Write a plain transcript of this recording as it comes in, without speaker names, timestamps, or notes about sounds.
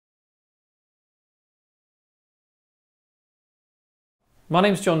My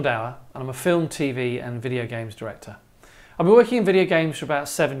name's John Dower and I'm a film, TV and video games director. I've been working in video games for about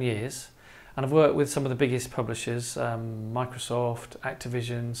 7 years and I've worked with some of the biggest publishers, Microsoft,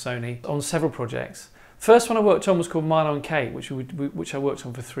 Activision, Sony, on several projects. First one I worked on was called Milo and Kate, which I worked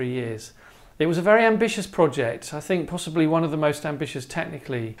on for 3 years. It was a very ambitious project, I think possibly one of the most ambitious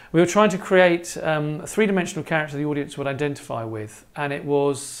technically. We were trying to create a three-dimensional character the audience would identify with, and it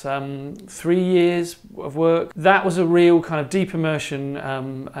was 3 years of work. That was a real kind of deep immersion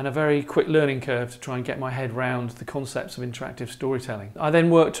and a very quick learning curve to try and get my head round the concepts of interactive storytelling. I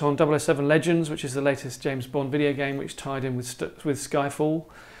then worked on 007 Legends, which is the latest James Bond video game, which tied in with Skyfall.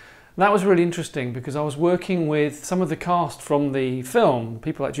 That was really interesting because I was working with some of the cast from the film,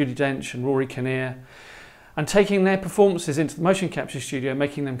 people like Judi Dench and Rory Kinnear, and taking their performances into the motion capture studio,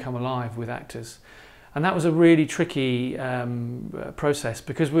 making them come alive with actors. And that was a really tricky process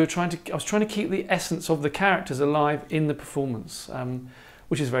because I was trying to keep the essence of the characters alive in the performance,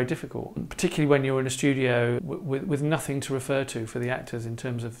 which is very difficult, particularly when you're in a studio with nothing to refer to for the actors in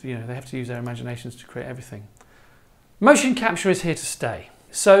terms of, they have to use their imaginations to create everything. Motion capture is here to stay.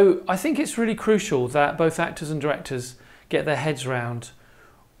 So I think it's really crucial that both actors and directors get their heads around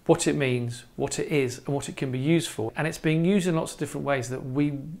what it means, what it is, and what it can be used for. And it's being used in lots of different ways that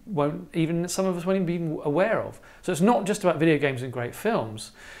some of us won't even be aware of. So it's not just about video games and great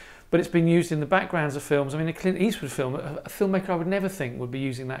films, but it's been used in the backgrounds of films. I mean, a Clint Eastwood film, a filmmaker I would never think would be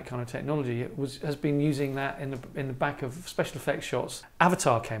using that kind of technology. Has been using that in the back of special effects shots.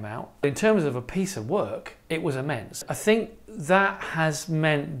 Avatar came out. In terms of a piece of work, it was immense. I think that has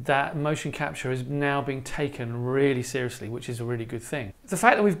meant that motion capture is now being taken really seriously, which is a really good thing. The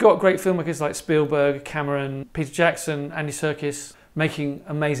fact that we've got great filmmakers like Spielberg, Cameron, Peter Jackson, Andy Serkis making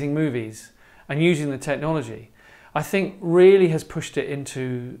amazing movies and using the technology, I think really has pushed it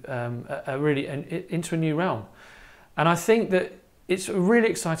into into a new realm. And I think that it's a really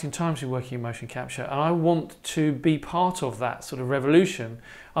exciting time to be working in motion capture, and I want to be part of that sort of revolution.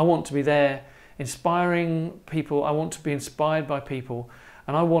 I want to be there inspiring people, I want to be inspired by people,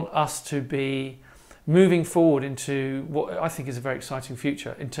 and I want us to be moving forward into what I think is a very exciting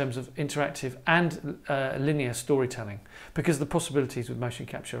future in terms of interactive and linear storytelling, because the possibilities with motion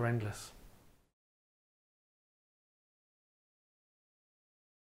capture are endless.